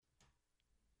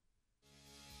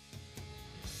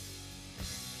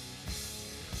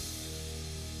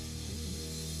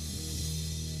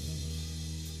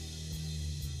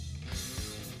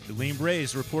Lean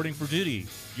Braze reporting for duty,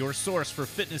 your source for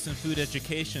fitness and food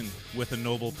education with a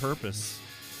noble purpose.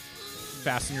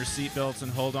 Fasten your seatbelts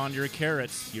and hold on to your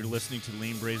carrots. You're listening to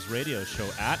Lean Braze Radio Show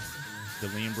at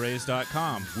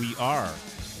theleanbraze.com. We are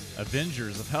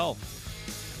Avengers of Health.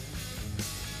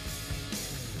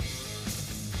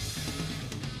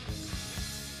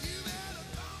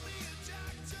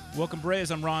 Welcome,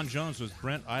 Braze. I'm Ron Jones with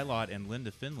Brent Eilot and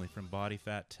Linda Finley from Body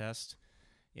Fat Test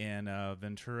in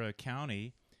Ventura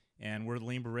County. And we're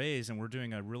Lean Braze, and we're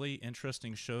doing a really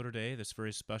interesting show today that's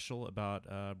very special about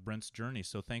Brent's journey.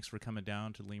 So thanks for coming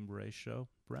down to Lean Braze show,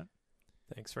 Brent.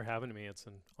 Thanks for having me. It's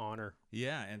an honor.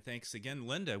 Yeah, and thanks again,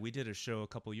 Linda. We did a show a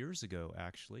couple years ago,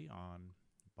 actually, on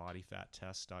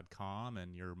bodyfattest.com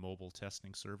and your mobile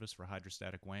testing service for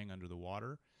hydrostatic weighing under the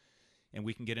water. And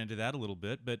we can get into that a little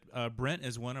bit. But Brent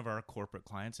is one of our corporate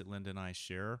clients that Linda and I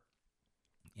share.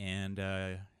 And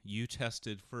you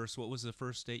tested first. What was the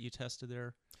first date you tested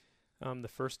there? The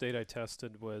first date I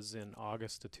tested was in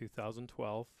August of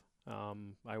 2012.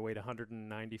 I weighed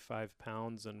 195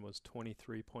 pounds and was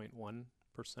 23.1%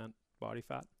 body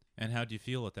fat. And how do you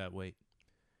feel at that weight?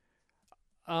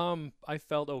 I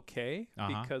felt okay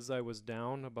because I was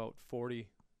down about 40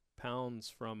 pounds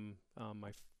from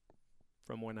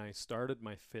from when I started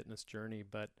my fitness journey,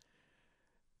 but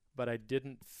I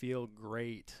didn't feel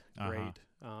great.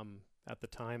 At the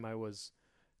time, I was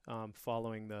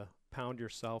following the pound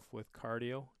yourself with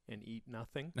cardio and eat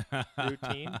nothing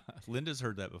routine. Linda's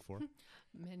heard that before.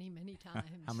 Many times.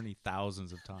 How many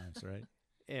thousands of times, right?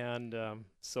 And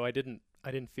so I didn't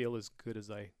feel as good as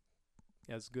I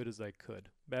could.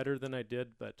 Better than I did,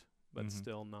 but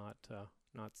still not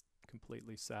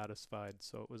completely satisfied.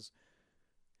 So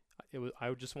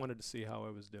I just wanted to see how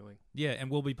I was doing. Yeah, and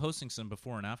we'll be posting some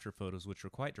before and after photos, which are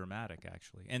quite dramatic,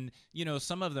 actually. And, you know,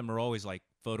 some of them are always like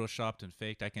photoshopped and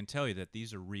faked. I can tell you that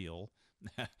these are real.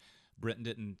 Britton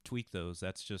didn't tweak those.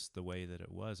 That's just the way that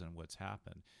it was and what's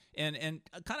happened. And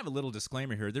kind of a little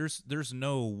disclaimer here. There's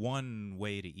no one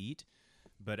way to eat.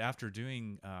 But after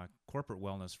doing corporate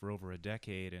wellness for over a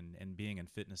decade and being in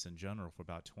fitness in general for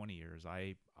about 20 years,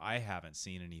 I haven't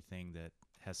seen anything that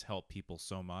has helped people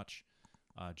so much.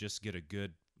 Just get a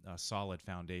good, solid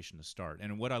foundation to start.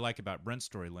 And what I like about Brent's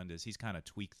story, Linda, is he's kind of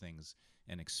tweaked things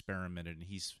and experimented, and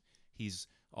he's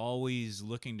always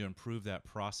looking to improve that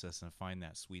process and find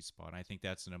that sweet spot. And I think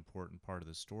that's an important part of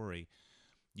the story.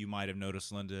 You might have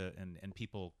noticed, Linda, and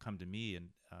people come to me in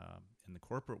the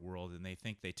corporate world, and they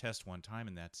think they test one time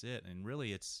and that's it. And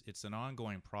really, it's an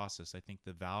ongoing process. I think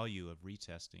the value of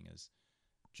retesting is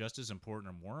just as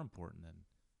important or more important than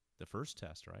the first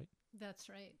test, right? That's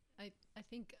right. I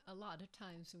think a lot of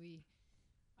times we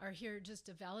are here just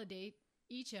to validate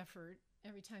each effort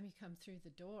every time you come through the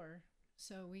door.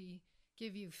 So we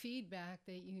give you feedback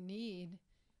that you need.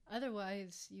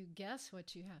 Otherwise, you guess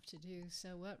what you have to do.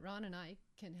 So what Ron and I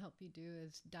can help you do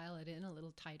is dial it in a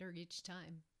little tighter each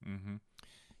time. Mm-hmm.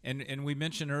 And we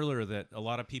mentioned earlier that a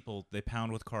lot of people, they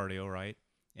pound with cardio, right?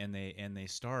 And they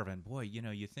starve. And boy, you know,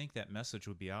 you think that message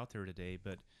would be out there today,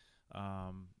 but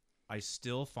I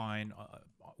still find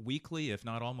weekly, if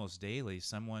not almost daily,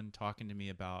 someone talking to me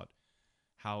about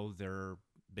how they're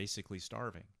basically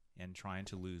starving and trying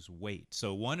to lose weight.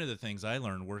 So one of the things I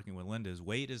learned working with Linda is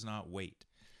weight is not weight.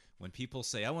 When people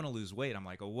say, I want to lose weight, I'm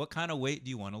like, oh, what kind of weight do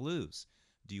you want to lose?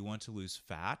 Do you want to lose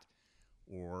fat,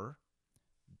 or,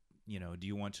 you know, do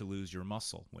you want to lose your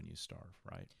muscle when you starve,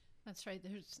 right? That's right.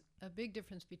 There's a big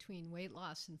difference between weight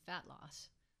loss and fat loss.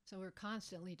 So we're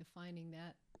constantly defining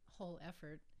that whole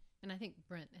effort. And I think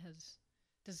Brent has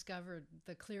discovered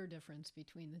the clear difference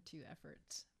between the two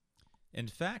efforts. In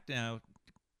fact, now,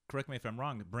 correct me if I'm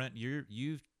wrong, Brent,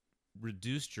 you've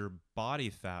reduced your body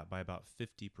fat by about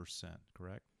 50%,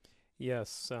 correct?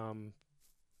 Yes. The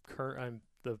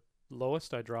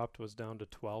lowest I dropped was down to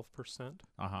 12%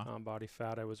 body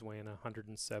fat. I was weighing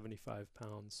 175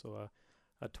 pounds, so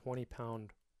a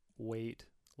 20-pound weight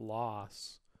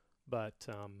loss, but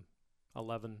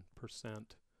 11%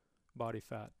 body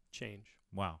fat change.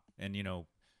 Wow. And, you know,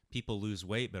 people lose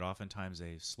weight, but oftentimes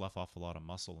they slough off a lot of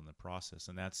muscle in the process.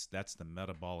 And that's the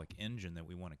metabolic engine that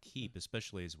we want to keep,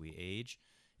 especially as we age.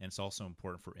 And it's also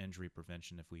important for injury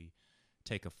prevention if we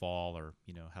take a fall or,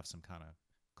 you know, have some kind of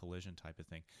collision type of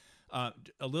thing. A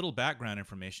little background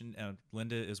information.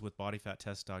 Linda is with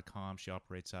bodyfattest.com. She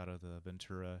operates out of the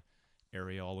Ventura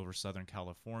area all over Southern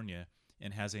California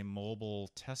and has a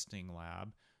mobile testing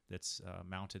lab that's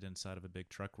mounted inside of a big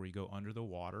truck where you go under the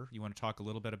water. You want to talk a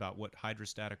little bit about what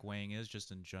hydrostatic weighing is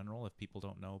just in general if people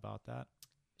don't know about that?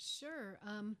 Sure.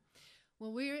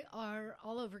 Well, we are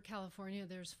all over California.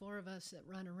 There's 4 of us that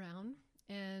run around,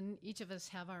 And each of us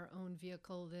have our own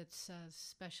vehicle that's a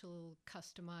special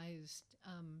customized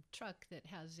truck that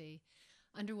has a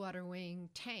underwater weighing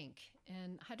tank.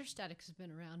 And hydrostatics has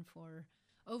been around for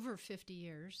over 50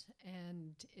 years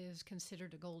and is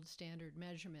considered a gold standard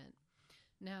measurement.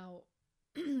 Now,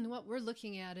 what we're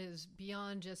looking at is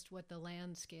beyond just what the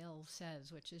land scale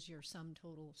says, which is your sum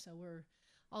total. So we're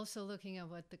also looking at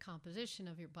what the composition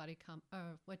of your body,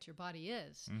 what your body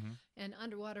is. Mm-hmm. And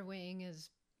underwater weighing is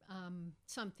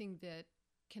something that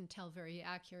can tell very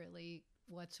accurately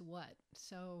what's what.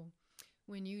 So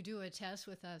when you do a test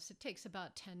with us, it takes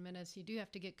about 10 minutes. You do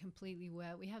have to get completely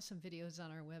wet. We have some videos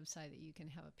on our website that you can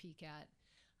have a peek at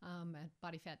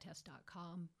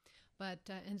bodyfattest.com,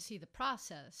 and see the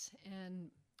process.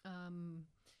 And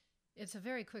it's a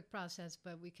very quick process,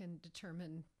 but we can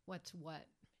determine what's what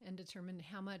and determine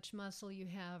how much muscle you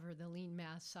have, or the lean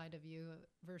mass side of you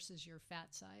versus your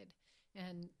fat side,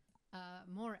 and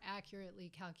more accurately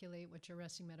calculate what your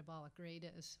resting metabolic rate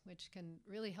is, which can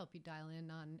really help you dial in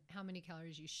on how many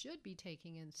calories you should be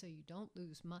taking in so you don't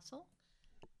lose muscle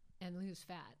and lose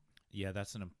fat. Yeah,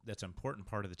 that's an important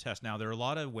part of the test. Now, there are a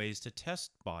lot of ways to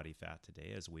test body fat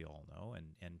today, as we all know,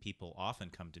 and people often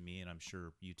come to me, and I'm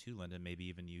sure you too, Linda, maybe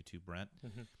even you too, Brent,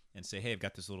 and say, hey, I've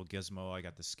got this little gizmo, I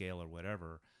got the scale or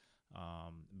whatever.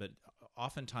 But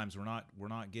oftentimes we're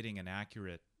not getting an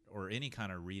accurate or any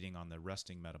kind of reading on the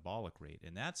resting metabolic rate,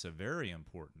 and that's a very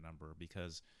important number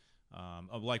because,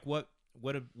 like, what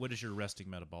is your resting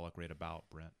metabolic rate about,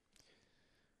 Brent?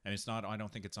 And it's not. I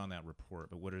don't think it's on that report,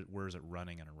 but where is it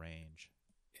running in a range?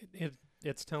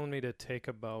 It's telling me to take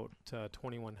about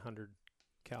 2,100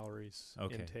 calories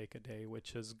intake a day,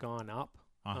 which has gone up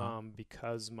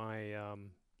because my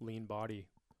lean body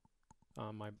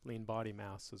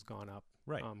mass has gone up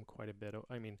quite a bit.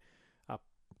 I mean, up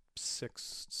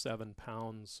 6-7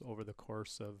 pounds over the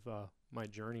course of my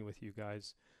journey with you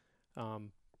guys.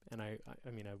 And I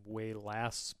mean, I weigh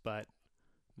less, but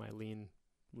my lean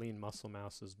muscle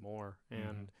mass is more.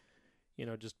 And, you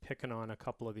know, just picking on a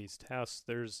couple of these tests,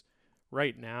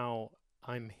 right now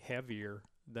I'm heavier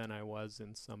than I was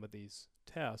in some of these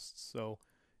tests. So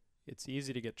it's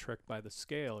easy to get tricked by the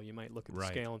scale. You might look at the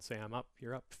scale and say,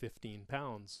 you're up 15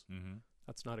 pounds.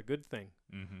 That's not a good thing.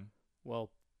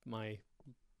 Well, my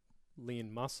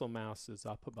lean muscle mass is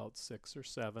up about 6 or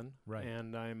 7,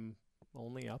 and I'm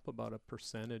only up about a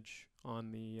percentage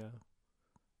on the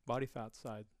body fat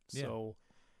side. So,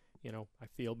 you know, I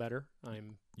feel better.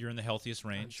 You're in the healthiest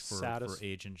range for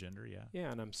age and gender,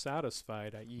 Yeah, and I'm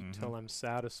satisfied. I eat till I'm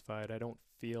satisfied. I don't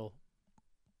feel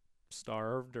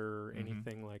starved or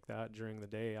anything like that during the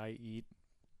day. I eat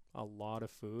a lot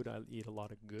of food. I eat a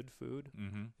lot of good food,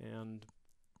 and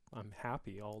I'm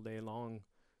happy all day long.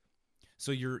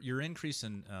 So your increase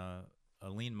in a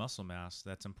lean muscle mass,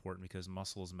 that's important because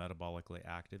muscle is metabolically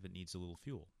active. It needs a little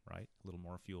fuel, right? A little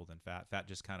more fuel than fat. Fat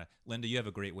just kind of, Linda, you have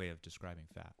a great way of describing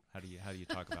fat. How do you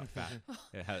talk about fat?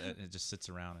 It just sits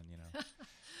around and, you know.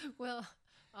 Well,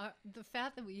 the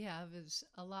fat that we have is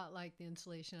a lot like the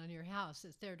insulation on your house.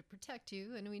 It's there to protect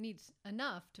you, and we need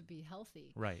enough to be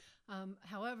healthy. Right.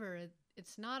 However,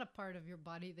 it's not a part of your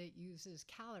body that uses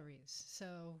calories.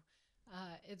 So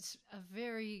it's a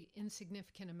very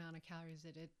insignificant amount of calories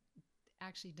that it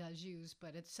actually does use,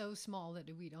 but it's so small that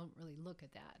we don't really look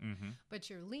at that. But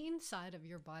your lean side of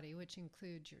your body, which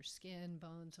includes your skin,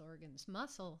 bones, organs,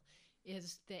 muscle,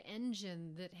 is the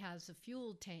engine that has a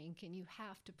fuel tank, and you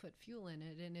have to put fuel in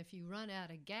it. And if you run out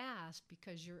of gas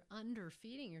because you're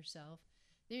underfeeding yourself,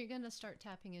 then you're going to start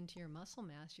tapping into your muscle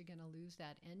mass. You're going to lose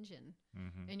that engine,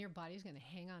 and your body's going to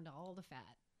hang on to all the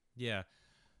fat. Yeah.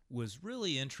 Was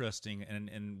really interesting,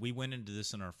 and we went into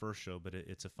this in our first show, but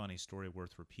it's a funny story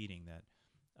worth repeating that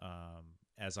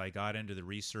as I got into the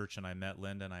research and I met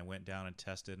Linda and I went down and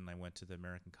tested, and I went to the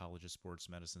American College of Sports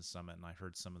Medicine Summit, and I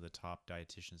heard some of the top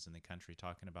dietitians in the country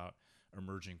talking about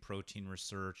emerging protein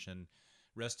research and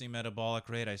resting metabolic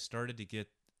rate. I started to get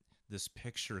this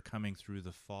picture coming through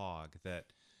the fog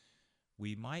that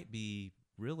we might be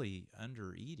really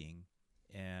under eating.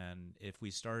 And if we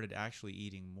started actually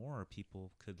eating more,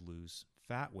 people could lose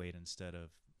fat weight instead of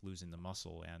losing the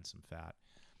muscle and some fat.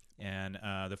 And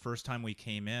the first time we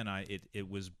came in, it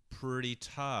was pretty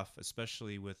tough,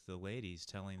 especially with the ladies,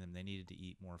 telling them they needed to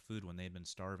eat more food when they'd been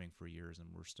starving for years and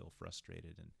were still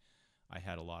frustrated. And I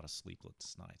had a lot of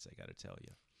sleepless nights, I got to tell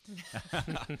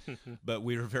you. But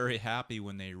we were very happy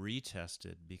when they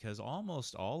retested because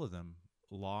almost all of them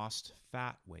lost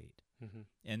fat weight.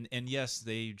 And yes,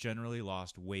 they generally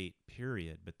lost weight,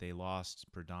 period, but they lost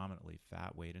predominantly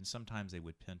fat weight. And sometimes they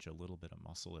would pinch a little bit of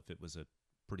muscle if it was a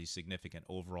pretty significant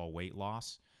overall weight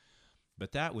loss.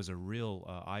 But that was a real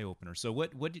eye opener. So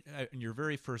what in your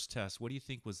very first test, what do you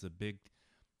think was the big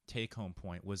take home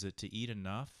point? Was it to eat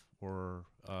enough, or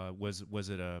was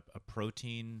it a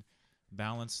protein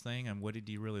balance thing? And what did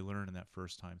you really learn in that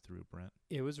first time through, Brent?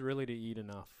 It was really to eat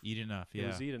enough. Eat enough, yeah. It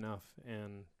was eat enough,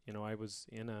 and I was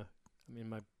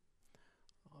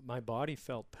my body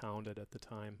felt pounded at the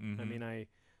time. Mm-hmm.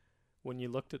 When you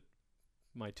looked at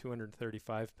my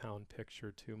 235-pound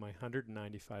picture to my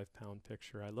 195-pound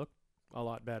picture, I looked a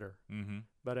lot better, mm-hmm.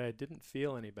 but I didn't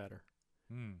feel any better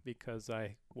because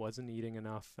I I wasn't eating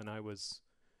enough, and I was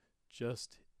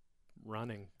just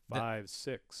running 5,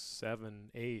 6, 7,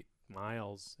 8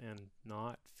 miles and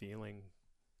not feeling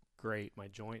great. My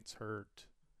joints hurt.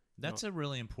 That's a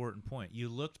really important point. You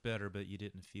looked better, but you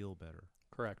didn't feel better.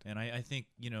 Correct. And I think,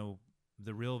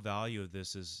 the real value of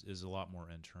this is a lot more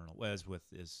internal, as with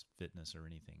fitness or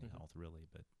anything in health, really.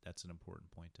 But that's an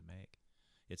important point to make.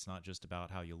 It's not just about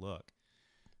how you look;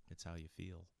 it's how you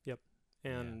feel. Yep.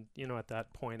 And at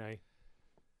that point,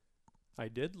 I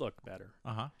did look better.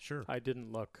 Sure. I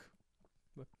didn't look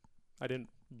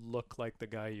like the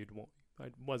guy you'd want. I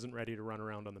wasn't ready to run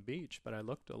around on the beach, but I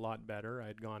looked a lot better.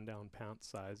 I'd gone down pant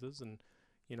sizes, and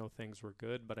things were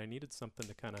good. But I needed something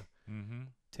to kind of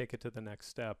take it to the next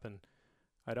step. And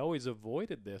I'd always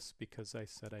avoided this because I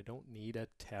said I don't need a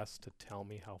test to tell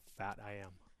me how fat I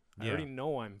am. I already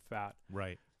know I'm fat.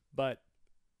 Right. But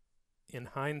in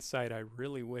hindsight, I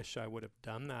really wish I would have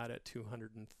done that at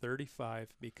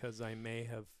 235 because I may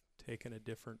have taken a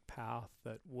different path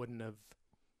that wouldn't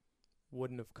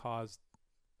have caused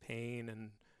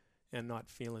pain and not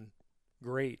feeling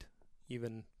great,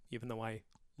 even though I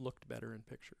looked better in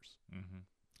pictures. Mm-hmm.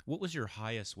 What was your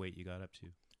highest weight you got up to?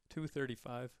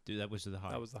 235. Dude, that was the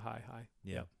high. That was the high.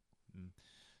 Yeah. Yep.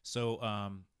 So,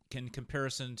 in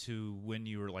comparison to when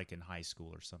you were like in high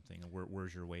school or something,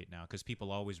 where's your weight now? Because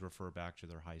people always refer back to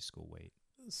their high school weight.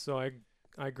 So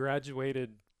I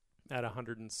graduated at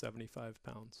 175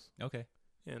 pounds. Okay.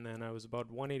 And then I was about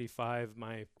 185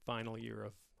 my final year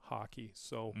of hockey.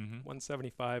 So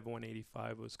 175,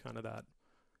 185 was kind of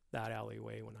that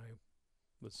alleyway when I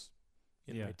was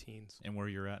in my teens. And where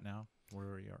you're at now? Where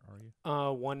are you?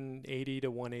 180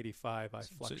 to 185. I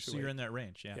fluctuate. So you're in that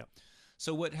range, yeah. Yep.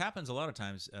 So what happens a lot of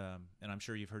times, and I'm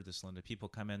sure you've heard this, Linda, people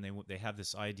come in, they have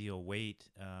this ideal weight,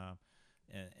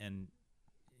 and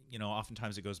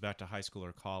oftentimes it goes back to high school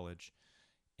or college.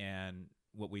 And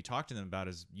what we talk to them about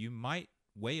is you might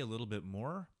weigh a little bit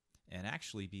more and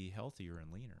actually be healthier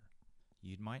and leaner.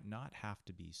 You might not have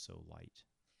to be so light,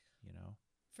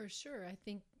 For sure. I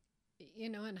think,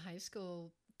 in high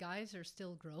school, guys are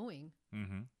still growing.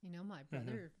 Mm-hmm. My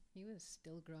brother, he was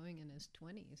still growing in his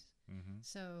 20s. Mm-hmm.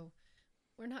 So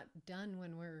we're not done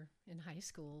when we're in high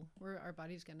school. Our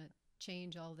body's going to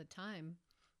change all the time.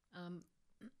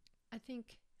 I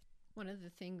think one of the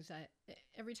things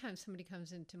every time somebody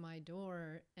comes into my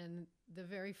door, and the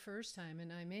very first time,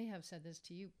 and I may have said this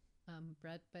to you,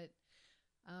 Brett, but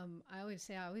I always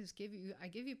say I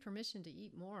give you permission to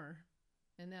eat more,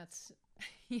 and that's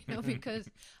because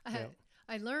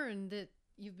I learned that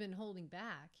you've been holding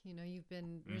back. You've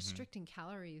been restricting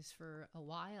calories for a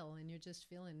while, and you're just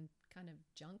feeling kind of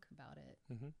junk about it.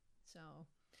 So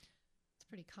it's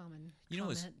pretty common.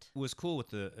 What's cool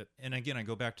with and again, I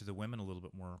go back to the women a little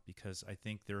bit more because I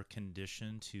think they're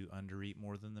conditioned to undereat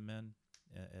more than the men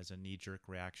as a knee-jerk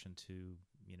reaction to,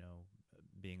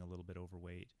 being a little bit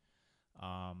overweight.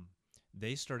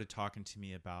 They started talking to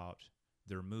me about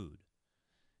their mood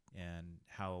and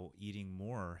how eating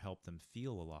more helped them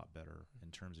feel a lot better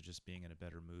in terms of just being in a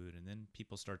better mood. And then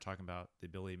people start talking about the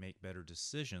ability to make better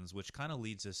decisions, which kind of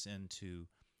leads us into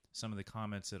some of the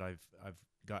comments that I've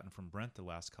gotten from Brent the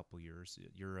last couple of years.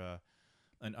 You're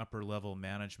an upper level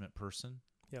management person.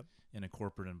 Yep. In a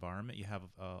corporate environment. You have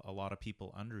a lot of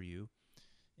people under you,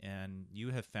 and you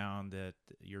have found that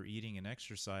your eating and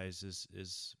exercise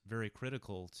is very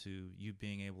critical to you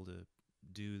being able to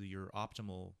do your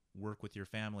optimal work with your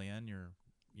family and your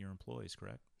employees,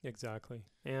 correct? Exactly.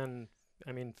 And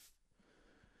I mean,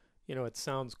 it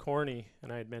sounds corny,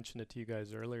 and I had mentioned it to you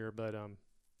guys earlier, but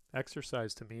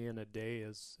exercise to me in a day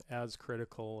is as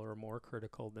critical or more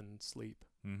critical than sleep.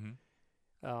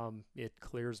 It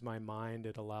clears my mind.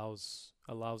 It allows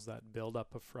that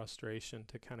buildup of frustration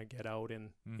to kind of get out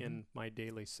in my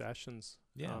daily sessions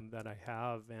that I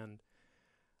have. And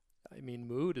I mean,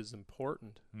 mood is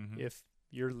important. If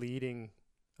you're leading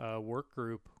a work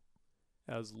group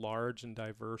as large and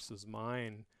diverse as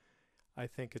mine, I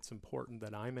think it's important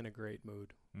that I'm in a great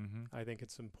mood. I think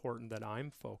it's important that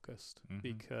I'm focused,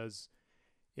 because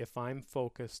if I'm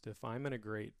focused, if I'm in a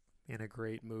great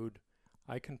mood,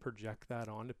 I can project that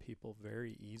onto people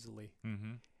very easily.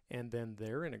 Mm-hmm. And then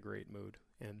they're in a great mood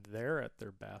and they're at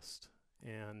their best.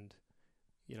 And,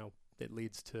 you know, it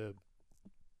leads to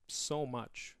so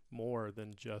much more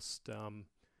than just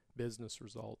business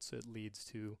results. It leads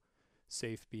to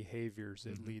safe behaviors.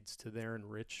 It leads to their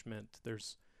enrichment.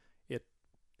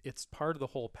 It's part of the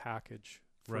whole package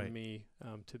for Right. me,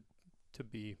 to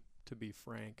be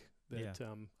frank, that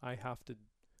Yeah.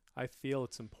 I feel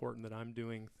it's important that I'm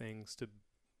doing things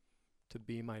to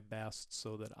be my best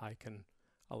so that I can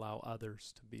allow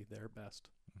others to be their best.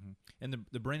 Mm-hmm. And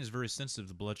the brain is very sensitive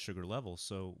to blood sugar levels.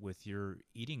 So with your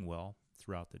eating well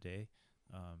throughout the day,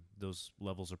 those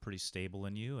levels are pretty stable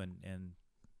in you, and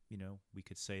you know, we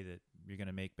could say that you're going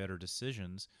to make better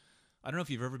decisions. I don't know if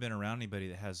you've ever been around anybody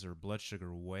that has their blood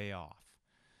sugar way off,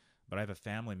 but I have a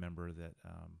family member that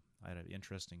I had an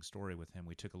interesting story with him.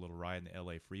 We took a little ride in the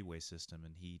LA freeway system,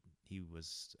 and he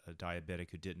was a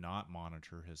diabetic who did not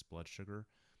monitor his blood sugar,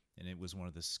 and it was one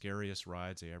of the scariest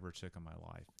rides I ever took in my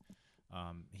life.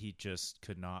 He just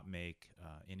could not make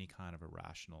any kind of a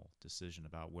rational decision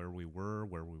about where we were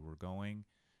going,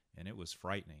 and it was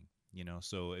frightening. You know,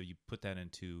 so you put that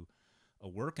into a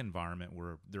work environment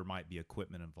where there might be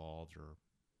equipment involved, or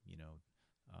you know,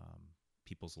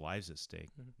 people's lives at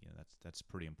stake. You know, that's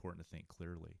pretty important to think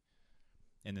clearly.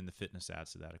 And then the fitness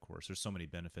adds to that, of course. There's so many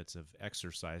benefits of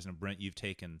exercise. And Brent, you've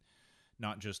taken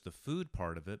not just the food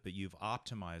part of it, but you've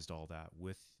optimized all that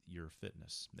with your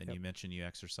fitness. And you mentioned you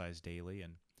exercise daily,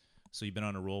 and so you've been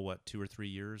on a roll, what, 2 or 3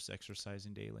 years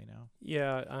exercising daily now?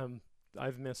 Yeah,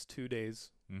 I've missed 2 days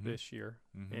this year,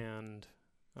 and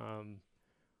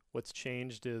what's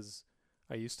changed is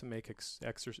I used to make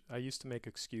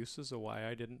excuses of why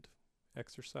I didn't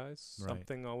exercise. Right.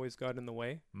 Something always got in the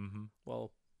way. Mm-hmm.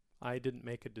 Well, I didn't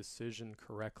make a decision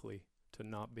correctly to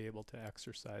not be able to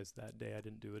exercise that day. I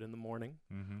didn't do it in the morning,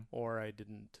 or I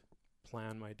didn't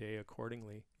plan my day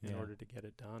accordingly in order to get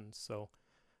it done. So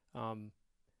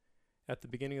at the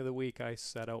beginning of the week, I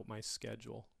set out my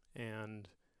schedule, and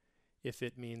if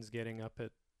it means getting up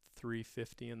at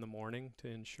 3:50 in the morning to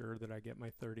ensure that I get my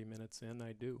 30 minutes in,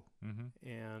 I do.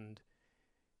 And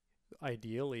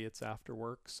ideally, it's after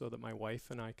work so that my wife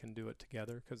and I can do it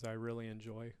together, because I really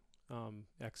enjoy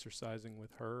exercising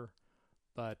with her.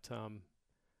 But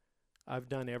I've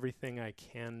done everything I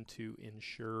can to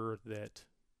ensure that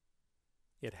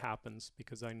it happens,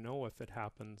 because I know if it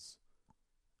happens,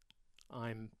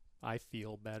 I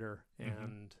feel better,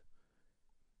 and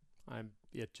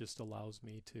it just allows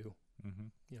me to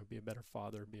you know, be a better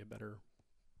father, be a better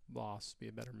boss, be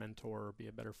a better mentor, be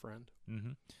a better friend.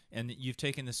 And you've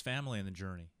taken this family on the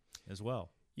journey as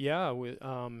well. Yeah,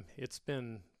 it's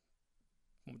been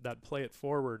that play it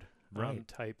forward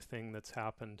type thing that's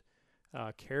happened.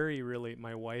 Carrie really,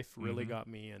 my wife really got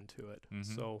me into it.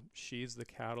 So she's the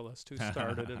catalyst who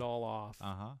started it all off.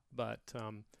 But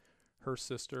her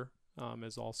sister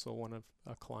is also one of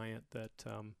a client that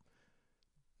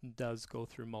does go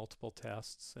through multiple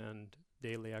tests, and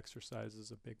daily exercise is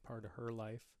a big part of her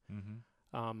life.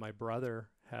 My brother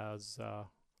has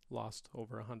lost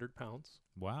over 100 pounds.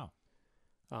 Wow.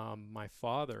 My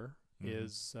father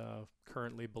is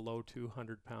currently below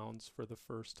 200 pounds for the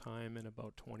first time in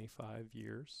about 25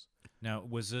 years. Now,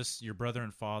 was this your brother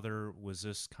and father? Was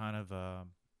this kind of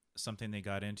something they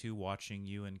got into, watching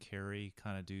you and Carrie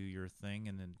kind of do your thing,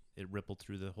 and then it rippled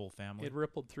through the whole family? It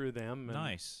rippled through them.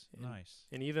 Nice.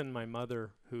 And even my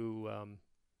mother, who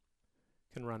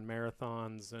can run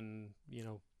marathons and, you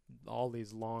know, all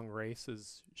these long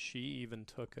races, she even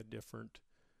took a different,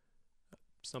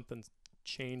 something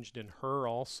changed in her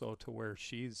also, to where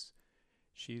she's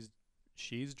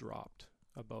dropped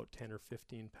about 10 or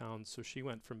 15 pounds. So she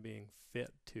went from being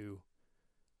fit to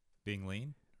being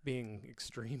lean, being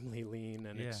extremely lean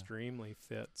and extremely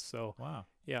fit. So wow.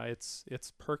 Yeah,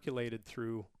 it's percolated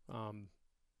through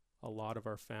a lot of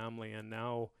our family. And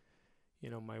now, you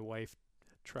know, my wife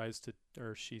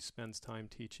she spends time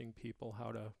teaching people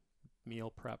how to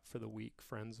meal prep for the week,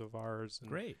 friends of ours.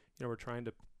 And, great. You know, we're trying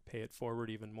to pay it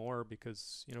forward even more,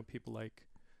 because, you know, people like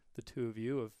the two of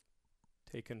you have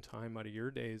taken time out of your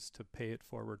days to pay it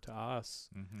forward to us.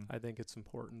 I think it's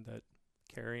important that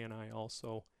Carrie and I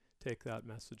also take that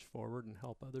message forward and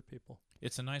help other people.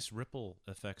 It's a nice ripple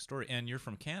effect story. And you're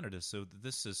from Canada, so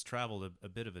this has traveled a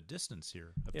bit of a distance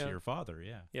here up to your father.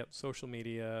 Yeah. Yep. Social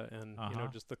media and, you know,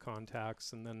 just the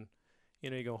contacts. And then, you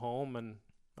know, you go home, and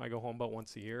I go home about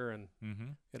once a year, and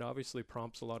it obviously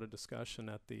prompts a lot of discussion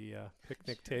at the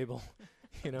picnic table,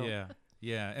 you know. Yeah.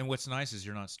 Yeah. And what's nice is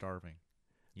you're not starving,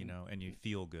 you know, and you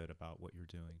feel good about what you're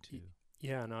doing too.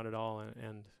 Yeah, not at all.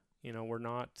 And you know, we're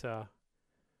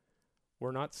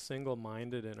we're not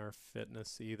single-minded in our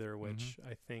fitness either, which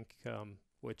I think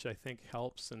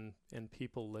helps and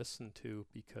people listen to,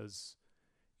 because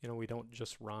we don't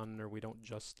just run, or we don't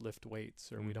just lift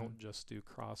weights, or we don't just do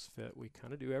CrossFit. We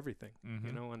kind of do everything,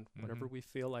 and whatever we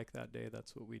feel like that day,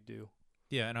 that's what we do.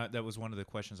 Yeah, and that was one of the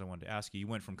questions I wanted to ask you. You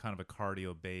went from kind of a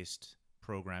cardio-based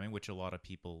programming, which a lot of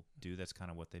people do, that's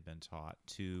kind of what they've been taught,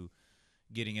 to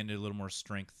getting into a little more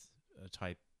strength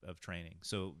type of training.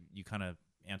 So you kind of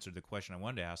answered the question I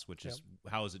wanted to ask, which is,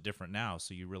 how is it different now?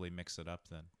 So you really mix it up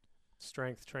then.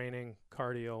 Strength training,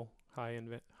 cardio, high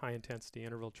intensity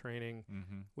interval training.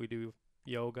 We do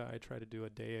yoga. I try to do a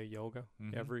day of yoga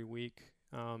every week.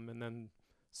 And then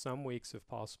some weeks, if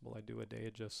possible, I do a day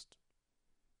of just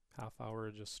half hour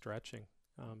of just stretching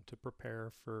to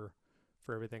prepare for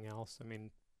everything else. I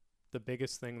mean, the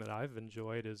biggest thing that I've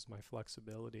enjoyed is my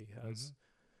flexibility has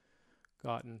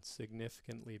gotten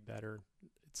significantly better.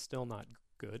 It's still not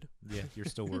good. Yeah, you're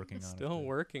still working on it. Still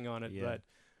working on it,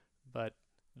 but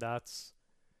that's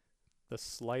the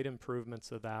slight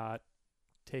improvements of that.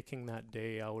 Taking that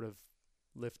day out of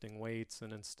lifting weights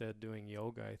and instead doing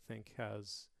yoga, I think,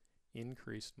 has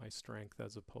increased my strength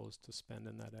as opposed to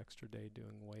spending that extra day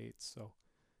doing weights. So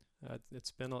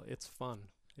it's fun.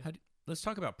 Let's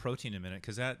talk about protein a minute,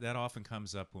 because that often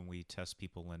comes up when we test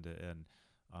people, Linda. And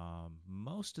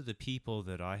most of the people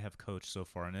that I have coached so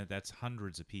far, and that's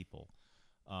hundreds of people,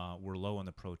 were low on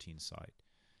the protein side.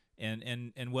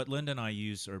 And what Linda and I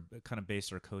use, or kind of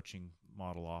base our coaching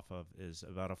model off of, is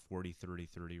about a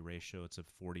 40-30-30 ratio. It's a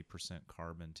 40%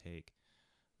 carb intake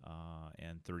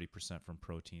and 30% from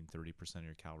protein, 30% of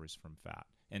your calories from fat.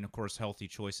 And, of course, healthy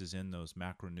choices in those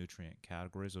macronutrient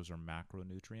categories. Those are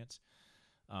macronutrients.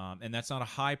 And that's not a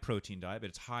high protein diet, but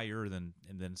it's higher than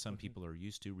some people are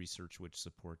used to. Research would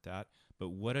support that. But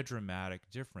what a dramatic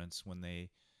difference when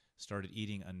they started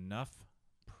eating enough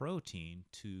protein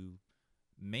to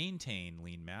maintain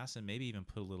lean mass and maybe even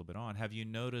put a little bit on. Have you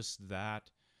noticed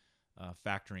that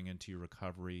factoring into your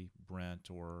recovery, Brent,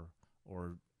 or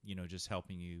just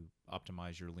helping you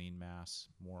optimize your lean mass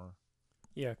more?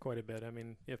 Yeah, quite a bit. I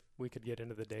mean, if we could get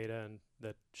into the data and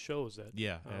that shows it.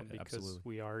 Yeah, because absolutely.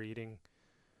 we are eating,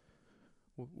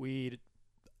 we eat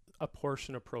a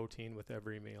portion of protein with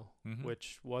every meal,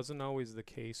 which wasn't always the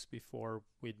case before.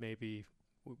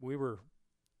 We were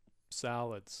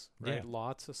salads, right? Yeah.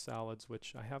 Lots of salads,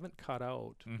 which I haven't cut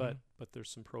out, but there's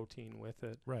some protein with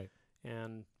it. Right.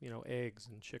 And, eggs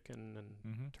and chicken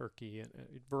and turkey and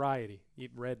variety.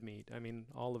 Eat red meat. I mean,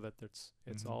 all of it,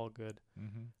 it's all good.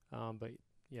 But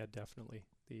yeah, definitely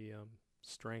the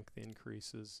strength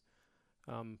increases.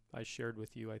 I shared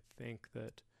with you, I think,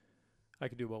 that I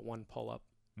could do about 1 pull-up,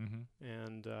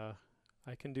 and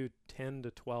I can do 10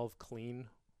 to 12 clean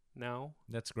now.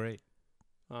 That's great.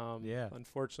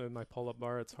 Unfortunately, my pull-up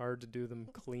bar, it's hard to do them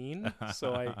clean,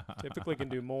 so I typically can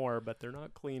do more, but they're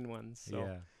not clean ones. So.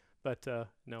 Yeah. But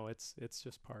no, it's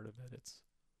just part of it.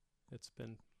 It's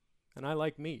been, and I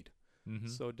like meat.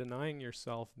 So denying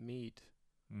yourself meat,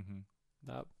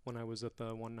 that when I was at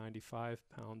the 195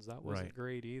 pounds, that wasn't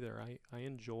great either. I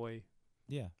enjoy.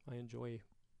 Yeah. I enjoy.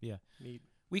 Yeah. Meat.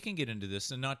 We can get into this,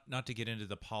 and not to get into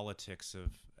the politics of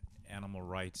animal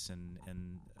rights and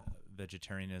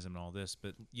vegetarianism and all this,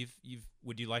 but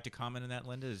would you like to comment on that,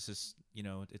 Linda? Is this,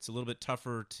 it's a little bit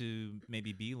tougher to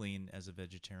maybe be lean as a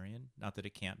vegetarian. Not that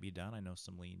it can't be done. I know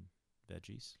some lean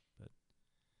veggies, but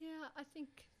yeah, I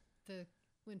think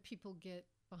when people get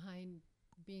behind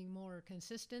being more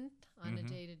consistent on a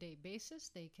day-to-day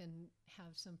basis, they can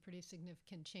have some pretty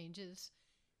significant changes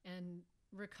and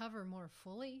recover more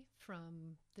fully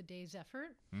from the day's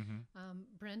effort.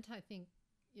 Brent, I think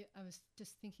I was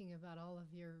just thinking about all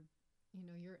of your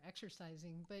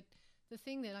exercising, but the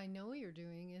thing that I know you're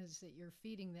doing is that you're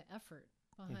feeding the effort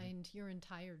behind your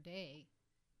entire day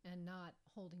and not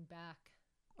holding back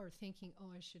or thinking,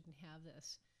 oh, I shouldn't have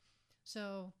this.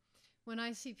 So when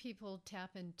I see people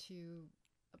tap into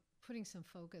putting some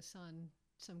focus on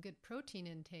some good protein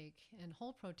intake and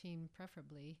whole protein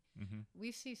preferably,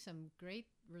 we see some great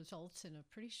results in a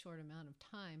pretty short amount of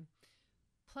time.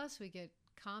 Plus we get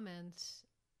comments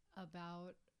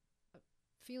about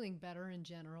feeling better in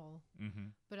general,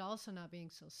 but also not being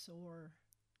so sore.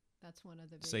 That's one of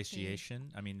the big satiation.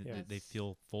 things. I mean, they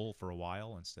feel full for a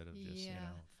while instead of just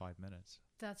 5 minutes.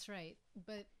 That's right.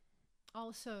 But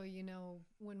also,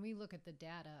 when we look at the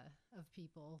data of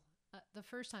people, the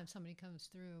first time somebody comes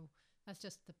through, that's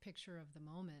just the picture of the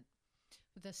moment.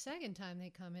 But the second time they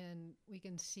come in, we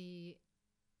can see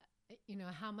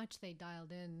how much they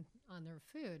dialed in on their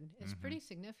food. It's pretty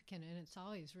significant, and it's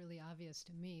always really obvious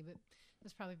to me, but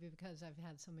that's probably because I've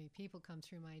had so many people come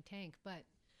through my tank. But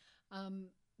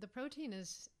the protein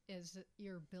is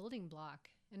your building block,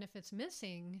 and if it's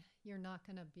missing, you're not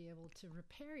going to be able to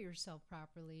repair yourself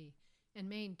properly and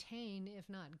maintain, if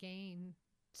not gain,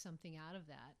 something out of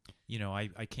that. You know,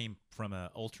 I came from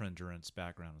a ultra endurance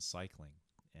background in cycling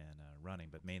and running,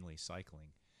 but mainly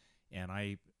cycling, and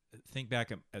I think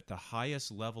back at the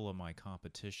highest level of my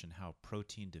competition, how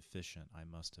protein deficient I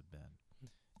must have been.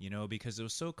 You know, because it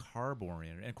was so carb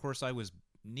oriented, and of course I was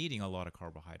needing a lot of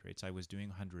carbohydrates. I was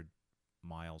doing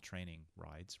 100-mile training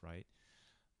rides, right?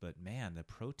 But man, the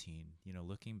protein, you know,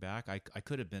 looking back, I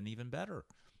could have been even better.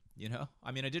 You know,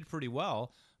 I mean, I did pretty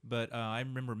well, but I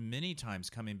remember many times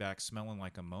coming back smelling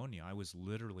like ammonia. I was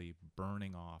literally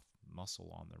burning off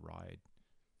muscle on the ride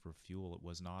for fuel. It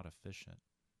was not efficient,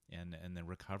 and the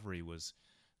recovery was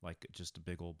like just a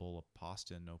big old bowl of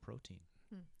pasta and no protein.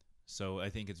 So I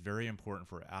think it's very important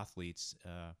for athletes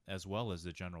as well as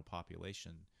the general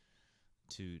population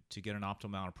to get an optimal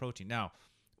amount of protein. Now,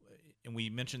 and we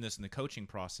mentioned this in the coaching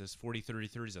process,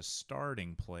 40-30-30 is a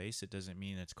starting place. It doesn't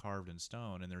mean it's carved in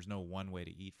stone, and there's no one way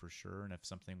to eat for sure. And if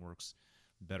something works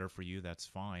better for you, that's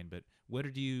fine. But what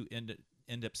did you end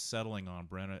up settling on,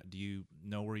 Brenna? Do you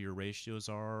know where your ratios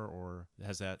are, or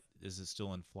is it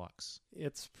still in flux?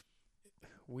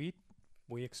 We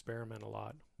experiment a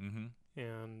lot. Mm-hmm.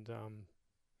 And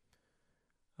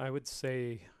I would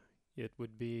say it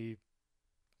would be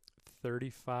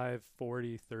 35,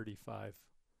 40, 35.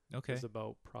 Okay. Is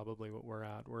about probably what we're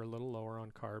at. We're a little lower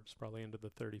on carbs, probably into the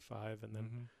 35, and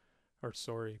then, or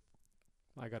sorry,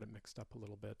 I got it mixed up a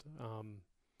little bit.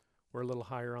 We're a little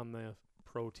higher on the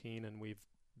protein, and we've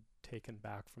taken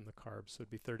back from the carbs, so it'd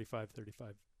be 35,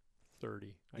 35,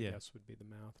 30, I guess would be the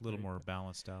math. A little more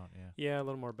balanced out, yeah. Yeah, a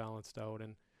little more balanced out.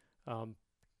 And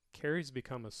Carrie's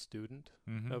become a student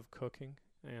of cooking,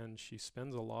 and she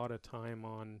spends a lot of time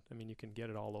on, I mean, you can get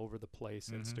it all over the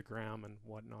place, Instagram and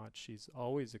whatnot. She's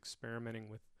always experimenting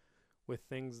with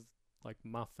things like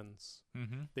muffins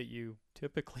that you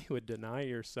typically would deny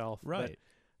yourself. Right.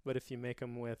 But if you make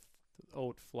them with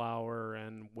oat flour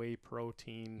and whey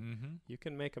protein, you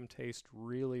can make them taste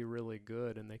really, really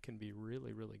good, and they can be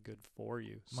really, really good for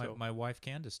you. My wife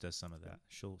Candace does some of that.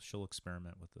 She'll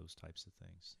experiment with those types of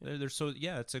things.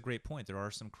 It's a great point. There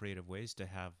are some creative ways to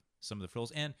have some of the frills,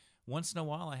 and once in a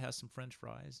while I have some French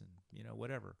fries and, you know,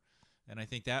 whatever. And I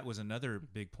think that was another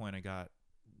big point I got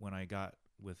when I got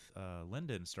with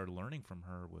Linda and started learning from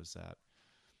her, was that,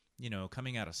 you know,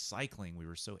 coming out of cycling, we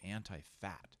were so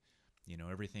anti-fat. You know,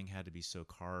 everything had to be so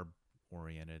carb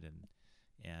oriented,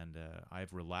 and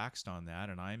I've relaxed on that,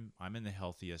 and I'm in the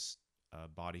healthiest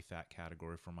body fat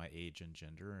category for my age and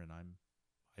gender, and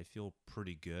I feel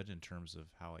pretty good in terms of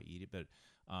how I eat it, but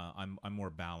I'm more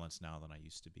balanced now than I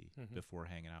used to be before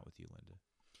hanging out with you, Linda.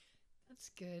 That's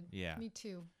good. Yeah. Me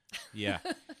too. Yeah.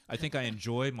 I think I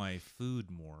enjoy my food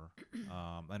more.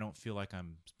 I don't feel like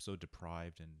I'm so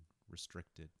deprived and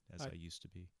restricted as I used to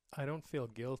be. I don't feel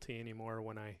guilty anymore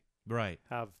when I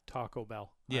have Taco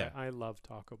Bell. Yeah. I love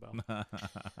Taco Bell.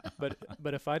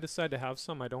 but if I decide to have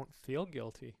some, I don't feel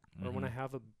guilty. Or when I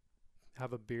have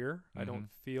a beer, I don't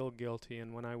feel guilty.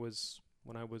 And when I was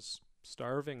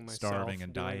starving myself, and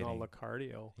doing dieting all the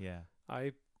cardio,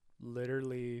 I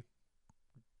literally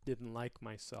didn't like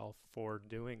myself for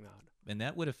doing that. And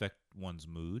that would affect one's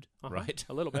mood, right?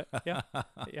 A little bit, yeah.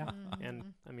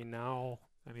 And I mean,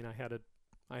 I had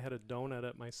a donut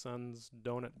at my son's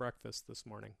donut breakfast this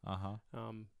morning.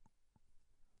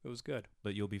 It was good.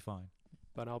 But you'll be fine.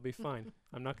 But I'll be fine.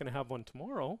 I'm not going to have one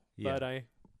tomorrow, but I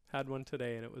had one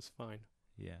today, and it was fine.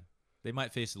 Yeah. They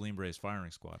might face the Lean Braze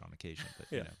firing squad on occasion,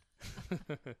 but you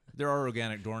know. There are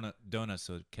organic donuts,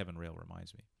 so Kevin Rail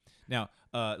reminds me. Now,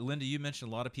 Linda, you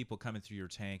mentioned a lot of people coming through your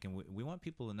tank, and we want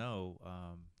people to know,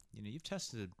 you know, you've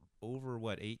tested over,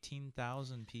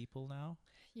 18,000 people now?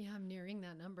 Yeah, I'm nearing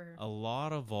that number. A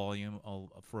lot of volume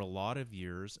for a lot of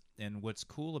years. And what's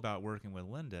cool about working with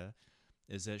Linda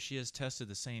is that she has tested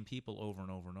the same people over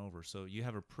and over and over. So you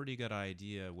have a pretty good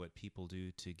idea what people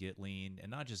do to get lean,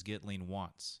 and not just get lean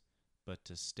once, but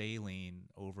to stay lean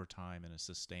over time in a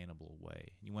sustainable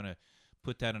way. You want to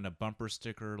put that in a bumper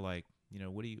sticker, like, you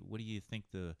know, what do you think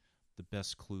the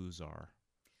best clues are?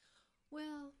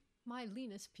 Well, my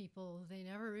leanest people, they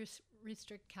never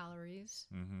restrict calories.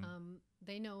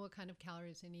 They know what kind of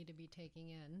calories they need to be taking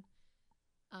in.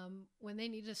 When they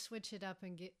need to switch it up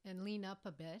and lean up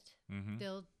a bit,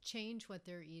 they'll change what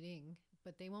they're eating,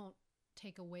 but they won't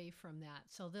take away from that.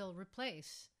 So they'll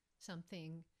replace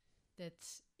something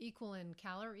that's equal in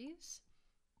calories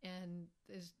and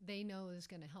they know is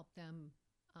going to help them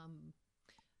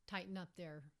tighten up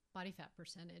their body fat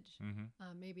percentage.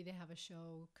 Maybe they have a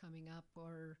show coming up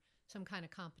or some kind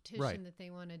of competition that they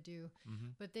want to do,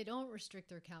 but they don't restrict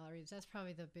their calories. That's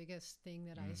probably the biggest thing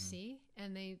that I see.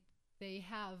 And they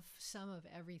have some of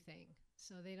everything.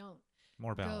 So they don't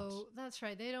more balance. That's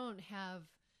right. They don't have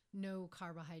no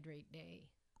carbohydrate day.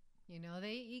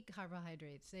 They eat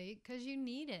carbohydrates because you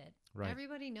need it. Right.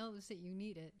 Everybody knows that you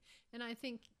need it. And I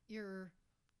think your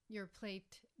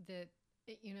plate that,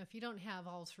 if you don't have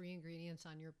all 3 ingredients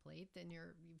on your plate, then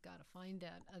you've got to find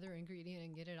that other ingredient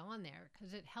and get it on there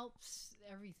because it helps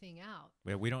everything out.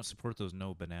 Yeah, we don't support those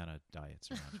no banana diets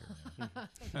around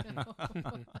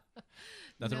here.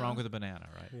 Nothing wrong with a banana,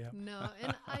 right? Yeah. No,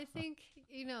 and I think,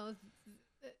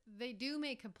 they do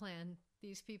make a plan.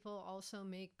 These people also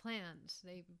make plans.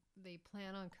 They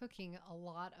plan on cooking a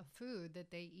lot of food that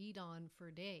they eat on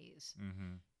for days,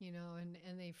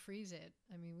 and they freeze it.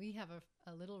 I mean, we have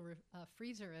a little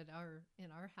freezer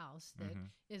in our house that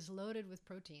is loaded with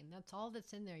protein. That's all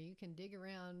that's in there. You can dig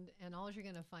around, and all you're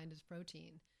going to find is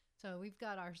protein. So we've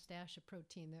got our stash of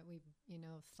protein that we,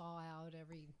 thaw out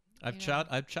every. I've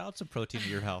chowed some protein at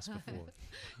your house before.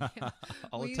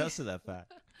 I'll attest to that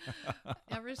fact.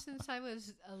 Ever since I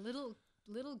was a little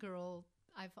girl,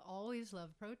 I've always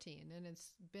loved protein, and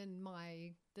it's been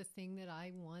the thing that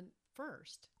I want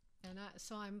first. And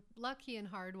so I'm lucky and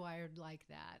hardwired like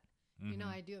that.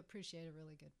 I do appreciate a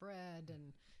really good bread,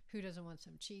 and who doesn't want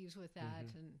some cheese with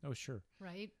that? And oh, sure,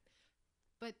 right.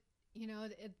 But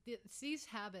it's these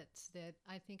habits that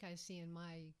I think I see in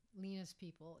my leanest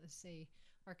people is they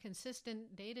are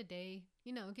consistent day to day.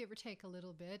 Give or take a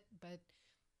little bit, but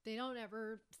they don't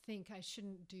ever think I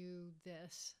shouldn't do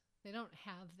this. They don't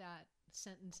have that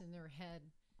sentence in their head.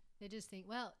 They just think,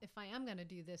 well, if I am going to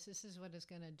do this, this is what it's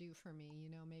going to do for me.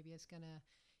 Maybe it's going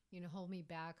to, hold me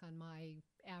back on my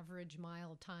average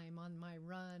mile time on my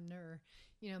run, or,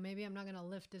 maybe I'm not going to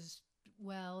lift as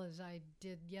well as I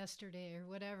did yesterday or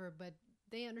whatever, but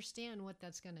they understand what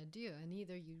that's going to do. And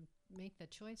either you make the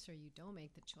choice or you don't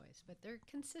make the choice, but they're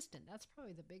consistent. That's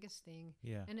probably the biggest thing.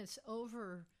 Yeah. And it's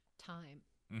over time.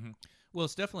 Well,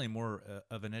 it's definitely more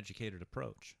of an educated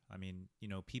approach. I mean,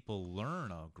 people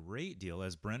learn a great deal,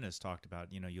 as Brent has talked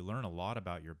about. You learn a lot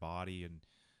about your body, and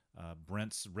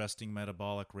Brent's resting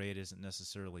metabolic rate isn't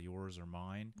necessarily yours or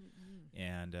mine,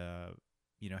 and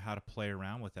how to play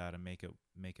around with that and make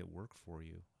it work for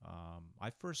you. I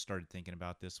first started thinking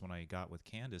about this when I got with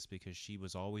Candace, because she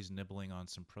was always nibbling on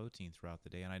some protein throughout the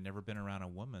day, and I'd never been around a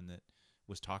woman that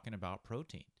was talking about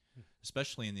protein,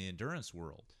 especially in the endurance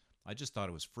world. I just thought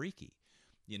it was freaky,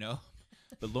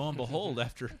 but lo and behold,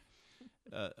 after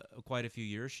quite a few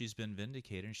years, she's been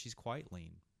vindicated, and she's quite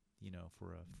lean,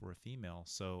 for a female.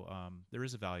 So there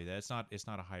is a value there. It's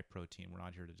not a high protein. We're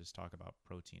not here to just talk about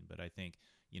protein, but I think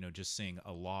just seeing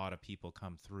a lot of people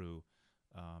come through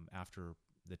after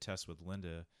the test with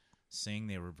Linda, saying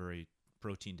they were very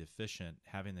protein deficient,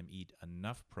 having them eat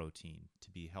enough protein to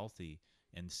be healthy,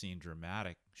 and seeing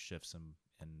dramatic shifts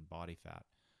in body fat.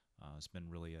 It's been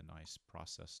really a nice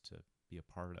process to be a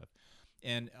part of.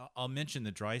 And I'll mention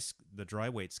the dry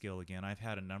weight scale again. I've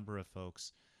had a number of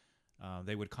folks,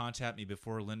 they would contact me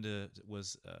before Linda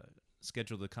was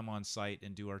scheduled to come on site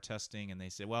and do our testing, and they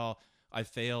say, well, I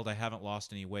failed, I haven't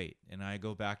lost any weight. And I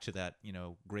go back to that,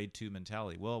 grade 2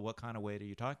 mentality. Well, what kind of weight are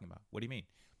you talking about? What do you mean?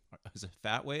 Is it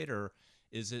fat weight or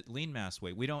is it lean mass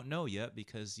weight? We don't know yet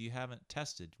because you haven't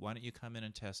tested. Why don't you come in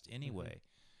and test anyway?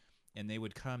 And they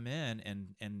would come in,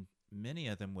 and many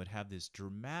of them would have these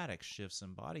dramatic shifts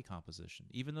in body composition,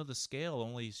 even though the scale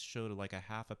only showed like a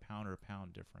half a pound or a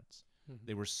pound difference.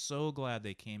 They were so glad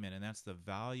they came in, and that's the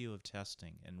value of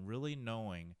testing and really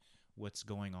knowing what's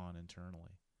going on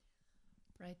internally.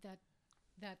 Right,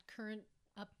 that current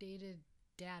updated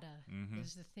data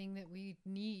is the thing that we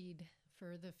need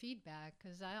for the feedback,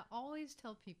 because I always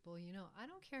tell people, I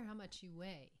don't care how much you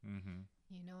weigh.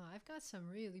 I've got some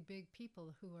really big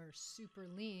people who are super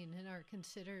lean and are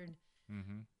considered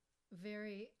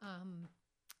very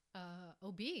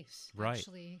obese. Right.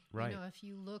 Actually, right. If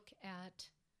you look at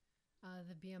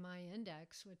the BMI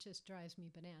index, which just drives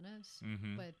me bananas.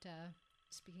 But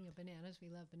speaking of bananas, we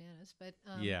love bananas. But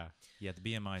the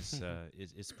BMI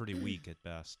is pretty weak at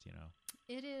best.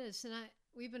 It is, and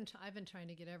I've been trying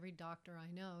to get every doctor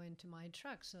I know into my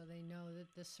truck so they know that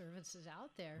this service is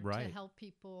out there to help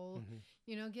people,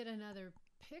 get another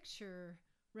picture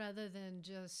rather than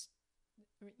just,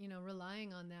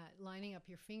 relying on that, lining up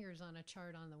your fingers on a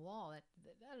chart on the wall. That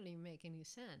doesn't even make any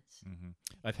sense.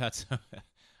 I've had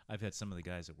some of the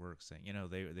guys at work saying,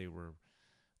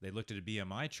 they looked at a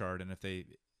BMI chart, and if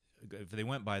they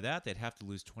went by that, they'd have to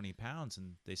lose 20 pounds,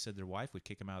 and they said their wife would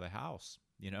kick them out of the house.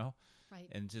 Right.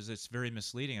 And it's very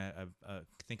misleading. I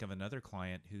think of another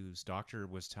client whose doctor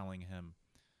was telling him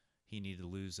he needed to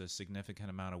lose a significant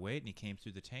amount of weight, and he came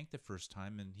through the tank the first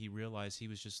time, and he realized he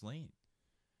was just lean.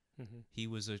 He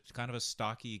was a kind of a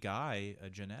stocky guy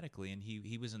genetically, and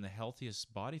he was in the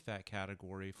healthiest body fat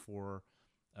category for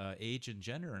age and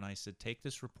gender. And I said, take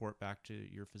this report back to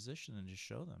your physician and just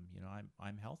show them,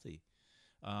 I'm healthy.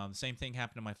 Same thing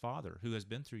happened to my father, who has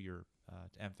been through your.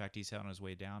 In fact, he's on his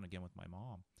way down again with my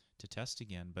mom to test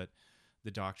again, but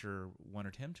the doctor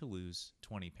wanted him to lose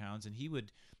 20 pounds, and he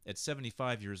would, at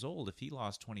 75 years old, if he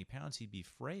lost 20 pounds, he'd be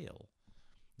frail.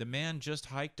 The man just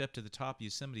hiked up to the top of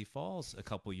Yosemite Falls a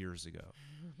couple years ago.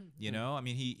 I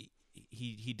mean,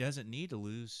 he doesn't need to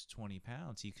lose 20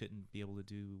 pounds. He couldn't be able to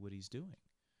do what he's doing.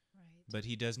 Right. But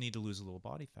he does need to lose a little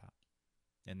body fat.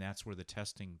 And that's where the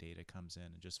testing data comes in,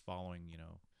 and just following,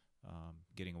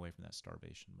 getting away from that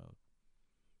starvation mode.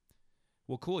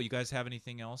 Well, cool. You guys have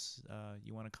anything else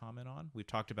you want to comment on? We've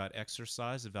talked about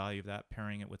exercise, the value of that,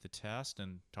 pairing it with the test,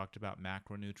 and talked about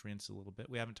macronutrients a little bit.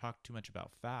 We haven't talked too much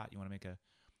about fat. You want to make a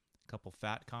couple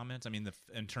fat comments? I mean,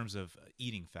 in terms of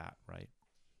eating fat, right?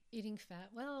 Eating fat.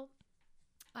 Well,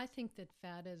 I think that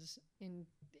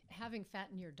having fat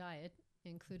in your diet,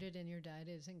 included in your diet,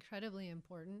 is incredibly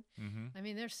important. Mm-hmm. I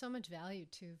mean, there's so much value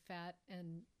to fat,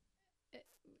 and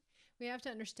we have to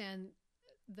understand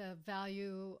the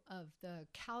value of the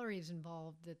calories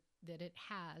involved that it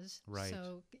has. Right.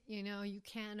 So, you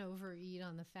can overeat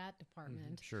on the fat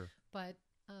department. Mm-hmm. Sure. But,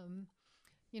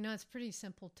 it's pretty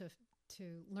simple to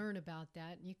learn about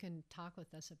that. And you can talk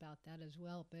with us about that as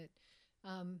well. But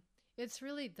it's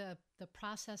really the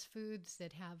processed foods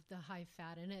that have the high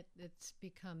fat in it that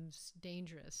becomes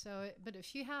dangerous. So, but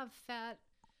if you have fat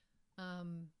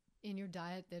in your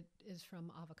diet that is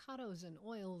from avocados and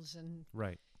oils and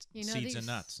right, seeds and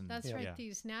nuts, and that's right,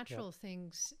 these natural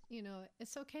things,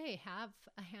 it's okay. Have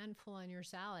a handful on your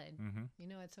salad.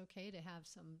 Mm-hmm. It's okay to have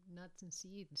some nuts and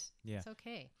seeds. Yeah, it's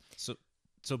okay.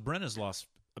 So Brent has lost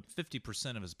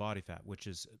 50% of his body fat, which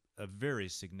is a very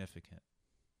significant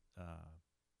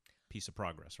piece of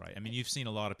progress, right? I mean, you've seen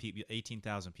a lot of people,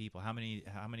 18,000 people. How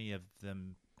many of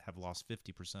them have lost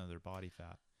 50% of their body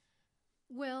fat?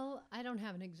 Well, I don't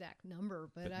have an exact number,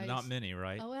 but not many,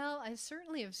 right? Oh, well, I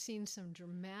certainly have seen some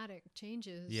dramatic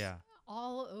changes. Yeah.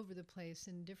 All over the place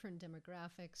in different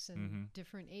demographics and mm-hmm.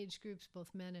 different age groups, both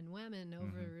men and women,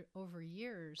 over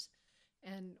years.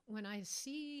 And when I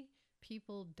see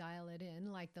people dial it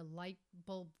in, like the light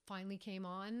bulb finally came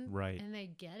on, right, and they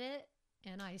get it,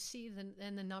 and I see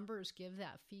the numbers give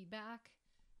that feedback,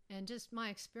 and just my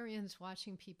experience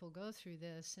watching people go through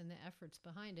this and the efforts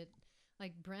behind it.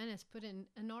 Like Brent has put in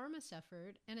enormous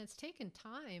effort, and it's taken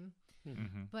time,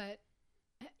 mm-hmm. but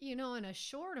in a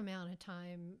short amount of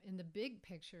time, in the big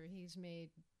picture, he's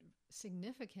made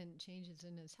significant changes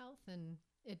in his health, and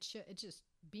it just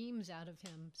beams out of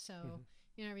him. So,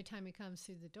 every time he comes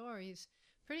through the door, he's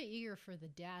pretty eager for the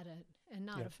data and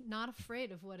not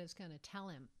afraid of what it's going to tell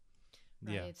him.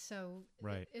 Right. Yeah. So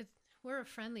right. We're a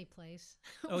friendly place.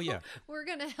 Oh, yeah. We're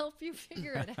going to help you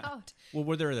figure it out. Well,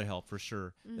 we're there to help for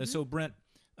sure. Mm-hmm. So, Brent,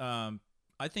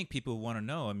 I think people want to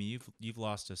know. I mean, you've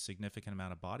lost a significant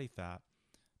amount of body fat,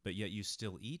 but yet you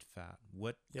still eat fat.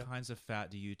 What kinds of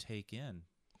fat do you take in?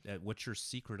 What's your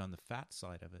secret on the fat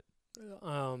side of it?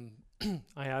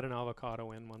 I add an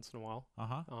avocado in once in a while.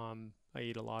 Uh-huh. I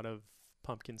eat a lot of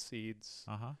pumpkin seeds.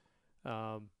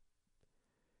 Uh-huh.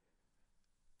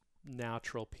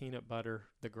 Natural peanut butter,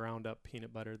 the ground up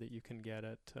peanut butter that you can get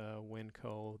at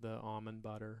Winco, the almond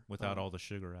butter. Without all the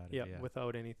sugar added. Yeah,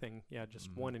 without anything. Yeah,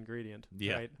 just one ingredient.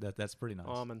 Yeah, right? That's pretty nice.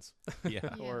 Almonds. Yeah.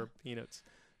 Or peanuts.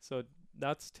 So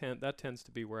that tends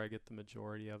to be where I get the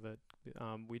majority of it.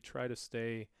 We try to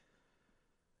stay,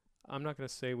 I'm not going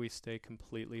to say we stay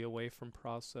completely away from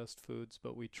processed foods,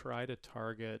 but we try to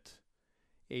target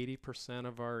 80%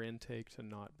 of our intake to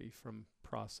not be from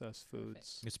processed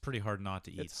foods. It's pretty hard not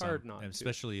to eat. It's hard not to.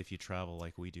 Especially if you travel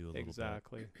like we do a little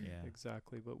exactly. bit. Yeah.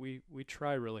 Exactly. But we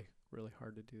try really, really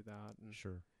hard to do that. And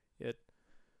sure.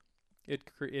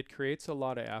 It creates a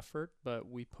lot of effort, but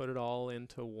we put it all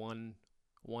into one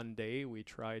day. We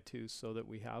try to, so that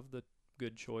we have the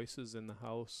good choices in the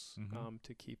house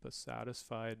to keep us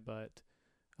satisfied, but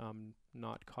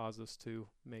not cause us to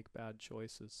make bad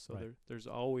choices. So there's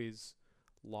always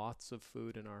lots of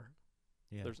food in our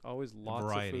there's always lots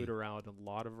of food around, a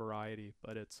lot of variety,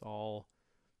 but it's all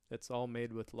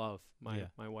made with love.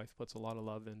 My wife puts a lot of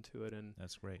love into it, and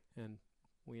that's great, and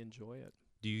we enjoy it.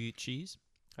 Do you eat cheese?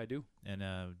 I do. And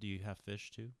do you have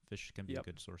fish too? Fish can be a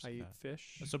good source of fat. I eat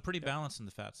fish. So pretty balanced on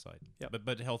the fat side. Yep.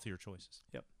 But healthier choices.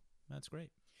 Yep. That's great.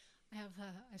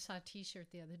 I saw a T-shirt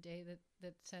the other day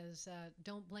that says,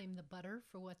 "Don't blame the butter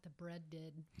for what the bread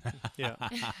did." Yeah.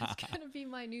 It's gonna be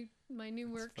my new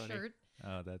work funny. shirt.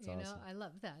 Oh, that's You awesome. know, I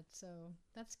love that. So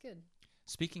that's good.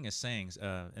 Speaking of sayings,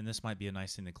 and this might be a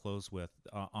nice thing to close with,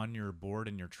 on your board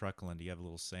in your truck, Linda, you have a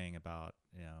little saying about,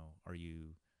 are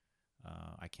you,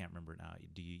 I can't remember now,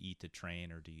 do you eat to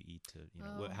train or do you eat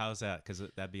to, how's that? Because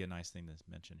that'd be a nice thing to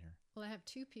mention here. Well, I have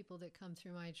two people that come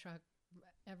through my truck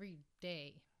every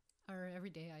day, or every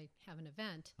day I have an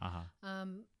event. Uh-huh.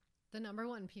 The number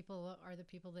one people are the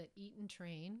people that eat and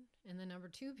train, and the number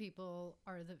two people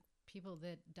are the people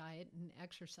that diet and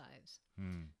exercise.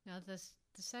 Now, the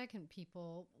second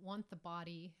people want the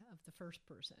body of the first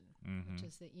person, which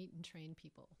is the eat and train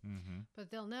people.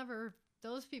 But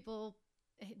those people,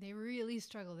 they really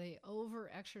struggle. They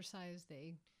over-exercise.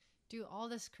 They do all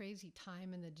this crazy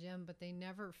time in the gym, but they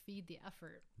never feed the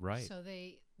effort. Right. So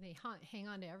they hang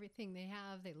on to everything they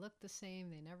have. They look the same.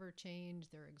 They never change.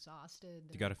 They're exhausted.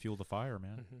 You got to fuel the fire,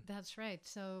 man. That's right.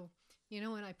 So,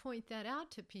 when I point that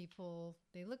out to people,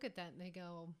 they look at that and they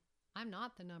go, I'm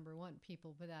not the number one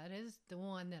people, but that is the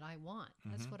one that I want.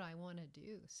 That's what I want to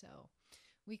do. So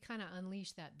we kind of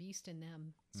unleash that beast in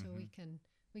them. So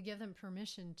we give them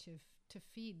permission to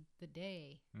feed the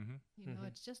day.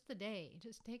 It's just the day.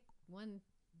 Just take one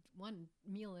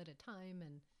meal at a time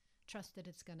and trust that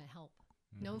it's going to help.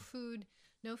 No food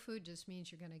just means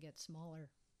you're going to get smaller.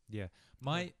 Yeah.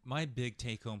 My big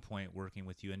take home point working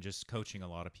with you and just coaching a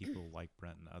lot of people like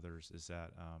Brent and others is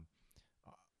that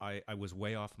I was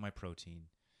way off my protein,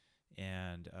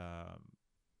 and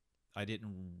I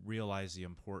didn't realize the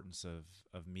importance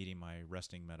of meeting my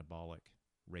resting metabolic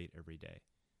rate every day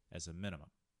as a minimum,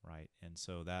 right? And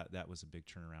so that was a big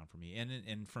turnaround for me.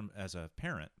 And from as a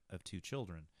parent of two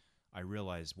children, I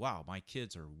realized, wow, my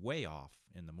kids are way off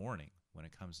in the morning when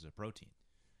it comes to protein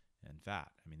and fat.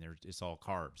 I mean, it's all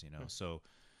carbs, So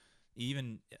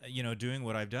even, doing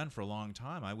what I've done for a long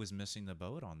time, I was missing the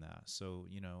boat on that. So,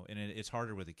 and it's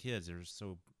harder with the kids. They're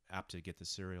so apt to get the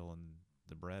cereal and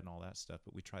the bread and all that stuff,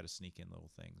 but we try to sneak in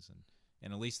little things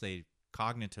and at least they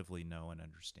cognitively know and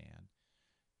understand,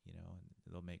 and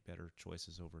they'll make better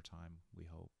choices over time, we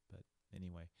hope. But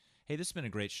anyway, hey, this has been a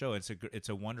great show. It's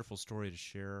a wonderful story to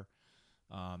share.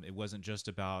 It wasn't just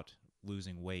about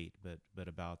losing weight, but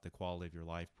about the quality of your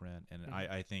life, Brent. And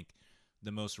I think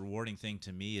the most rewarding thing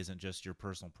to me isn't just your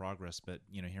personal progress, but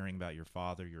hearing about your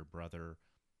father, your brother.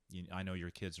 I know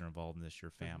your kids are involved in this,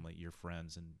 your family, your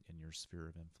friends, and your sphere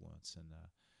of influence,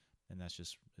 and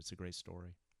that's it's a great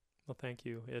story. Well, thank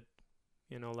you. It,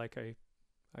 like I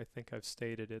think I've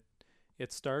stated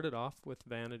it started off with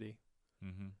vanity,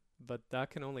 but that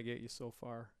can only get you so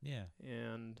far. Yeah,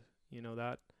 and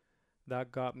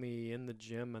that got me in the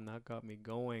gym and that got me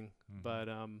going, but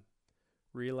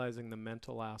realizing the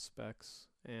mental aspects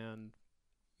and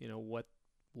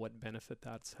what benefit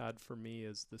that's had for me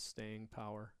is the staying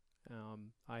power.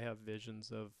 I have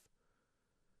visions of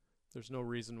there's no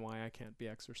reason why I can't be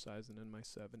exercising in my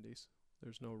 70s.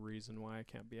 There's no reason why I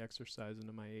can't be exercising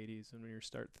in my 80s. And when you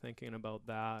start thinking about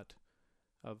that,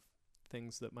 of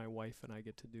things that my wife and I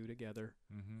get to do together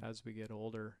as we get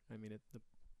older, I mean,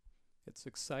 it's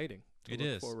exciting to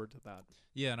look forward to that.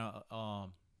 Yeah, and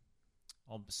I'll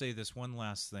say this one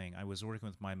last thing. I was working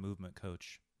with my movement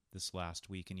coach this last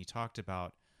week, and he talked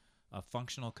about a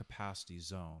functional capacity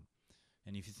zone.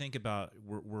 And if you think about,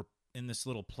 we're in this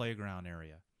little playground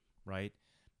area, right?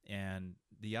 And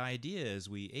the idea as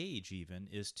we age even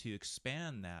is to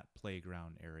expand that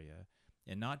playground area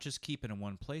and not just keep it in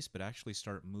one place, but actually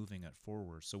start moving it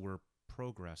forward. So we're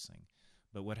progressing.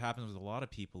 But what happens with a lot of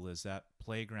people is that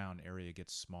playground area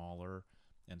gets smaller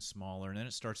and smaller, and then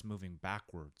it starts moving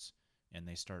backwards, and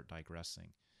they start digressing.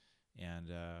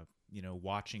 And,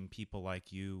 watching people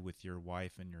like you with your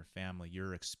wife and your family,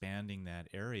 you're expanding that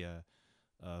area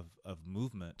of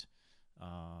movement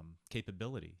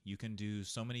capability. You can do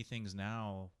so many things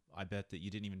now, I bet, that you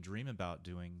didn't even dream about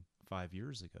doing 5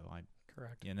 years ago.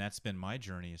 Correct. And that's been my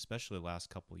journey, especially the last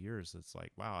couple of years. It's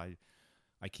like, wow,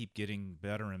 I keep getting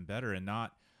better and better, and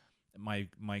not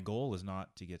my goal is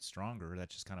not to get stronger.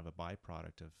 That's just kind of a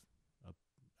byproduct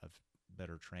of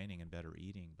better training and better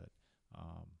eating. But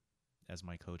as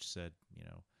my coach said,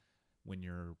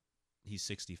 when he's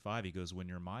 65, he goes, when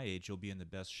you're my age, you'll be in the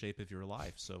best shape of your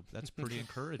life. So that's pretty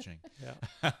encouraging.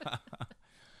 Yeah.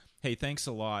 Hey, thanks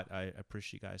a lot. I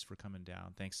appreciate you guys for coming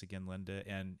down. Thanks again, Linda.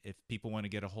 And if people want to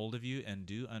get a hold of you and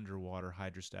do underwater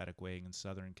hydrostatic weighing in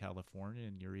Southern California,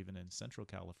 and you're even in Central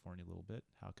California a little bit,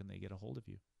 how can they get a hold of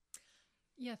you?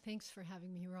 Yeah, thanks for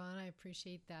having me, Ron. I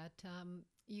appreciate that.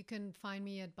 you can find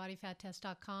me at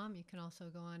bodyfattest.com. You can also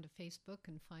go on to Facebook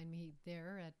and find me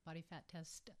there at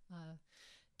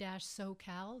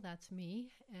bodyfattest-SoCal. That's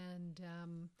me. And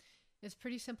it's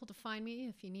pretty simple to find me.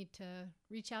 If you need to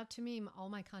reach out to me, all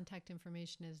my contact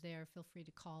information is there. Feel free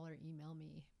to call or email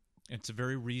me. It's a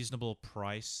very reasonable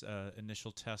price.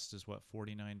 Initial test is what,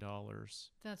 $49?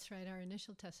 That's right. Our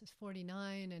initial test is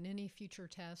 $49, and any future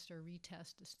test or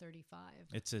retest is $35.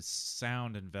 It's a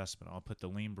sound investment. I'll put the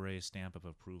Limbres stamp of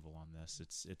approval on this.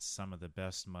 It's some of the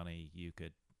best money you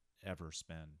could ever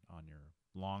spend on your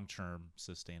long-term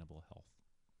sustainable health.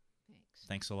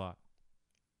 Thanks a lot.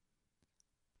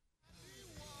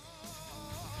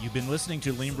 You've been listening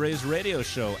to Limbres Radio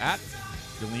Show at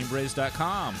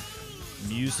thelimbres.com.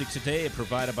 Music today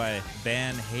provided by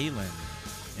Van Halen.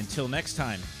 Until next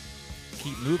time,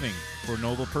 keep moving for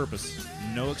noble purpose.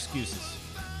 No excuses.